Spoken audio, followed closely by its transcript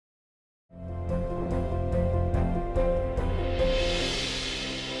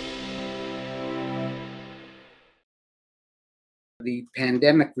The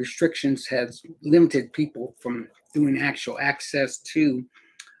pandemic restrictions has limited people from doing actual access to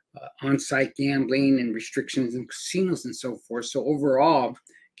on-site gambling and restrictions in casinos and so forth. So overall,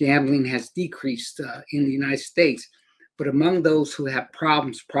 gambling has decreased in the United States. But among those who have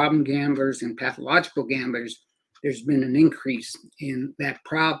problems, problem gamblers and pathological gamblers, there's been an increase in that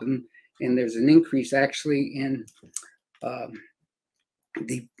problem. And there's an increase actually in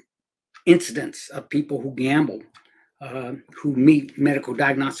the incidence of people who gamble, who meet medical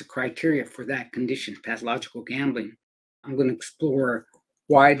diagnostic criteria for that condition, pathological gambling. I'm going to explore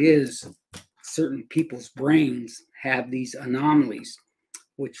why it is certain people's brains have these anomalies,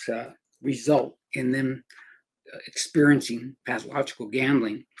 which result in them experiencing pathological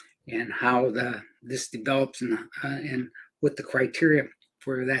gambling, and how this develops and what the criteria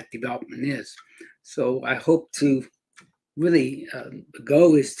for that development is. So I hope to really, the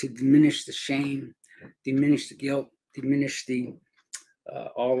goal is to diminish the shame, diminish the guilt, diminish the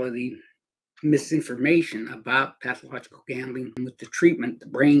all of the misinformation about pathological gambling. With the treatment, the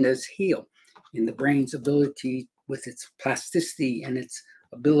brain does heal, and the brain's ability with its plasticity and its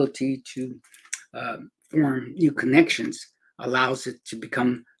ability to form new connections allows it to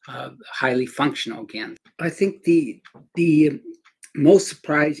become highly functional again. I think the most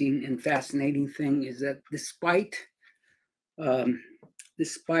surprising and fascinating thing is that despite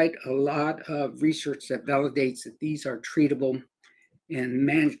a lot of research that validates that these are treatable and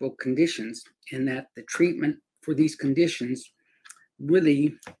manageable conditions, and that the treatment for these conditions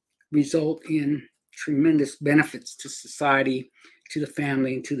really result in tremendous benefits to society, to the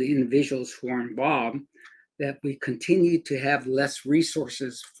family, and to the individuals who are involved, that we continue to have less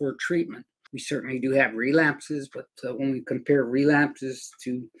resources for treatment. We certainly do have relapses, but when we compare relapses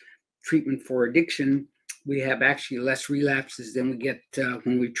to treatment for addiction, we have actually less relapses than we get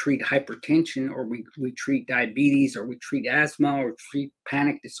when we treat hypertension, or we treat diabetes, or we treat asthma, or treat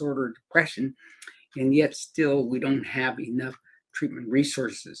panic disorder or depression, and yet still we don't have enough treatment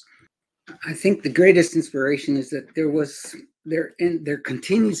resources. I think the greatest inspiration is that there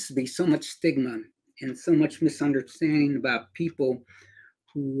continues to be so much stigma and so much misunderstanding about people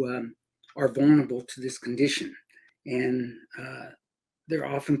who are vulnerable to this condition, and they're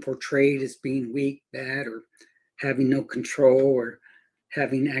often portrayed as being weak, bad, or having no control, or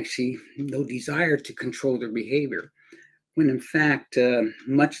having actually no desire to control their behavior. When in fact,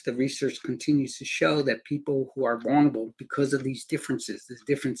 much of the research continues to show that people who are vulnerable because of these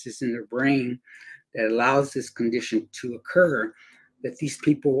differences in their brain that allows this condition to occur, that these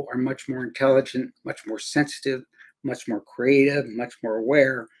people are much more intelligent, much more sensitive, much more creative, much more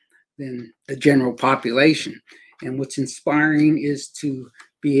aware than the general population. And what's inspiring is to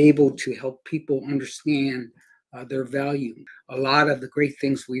be able to help people understand their value. A lot of the great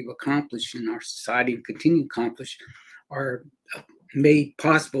things we've accomplished in our society and continue to accomplish are made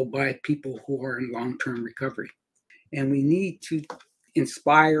possible by people who are in long-term recovery. And we need to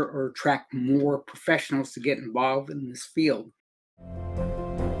inspire or attract more professionals to get involved in this field.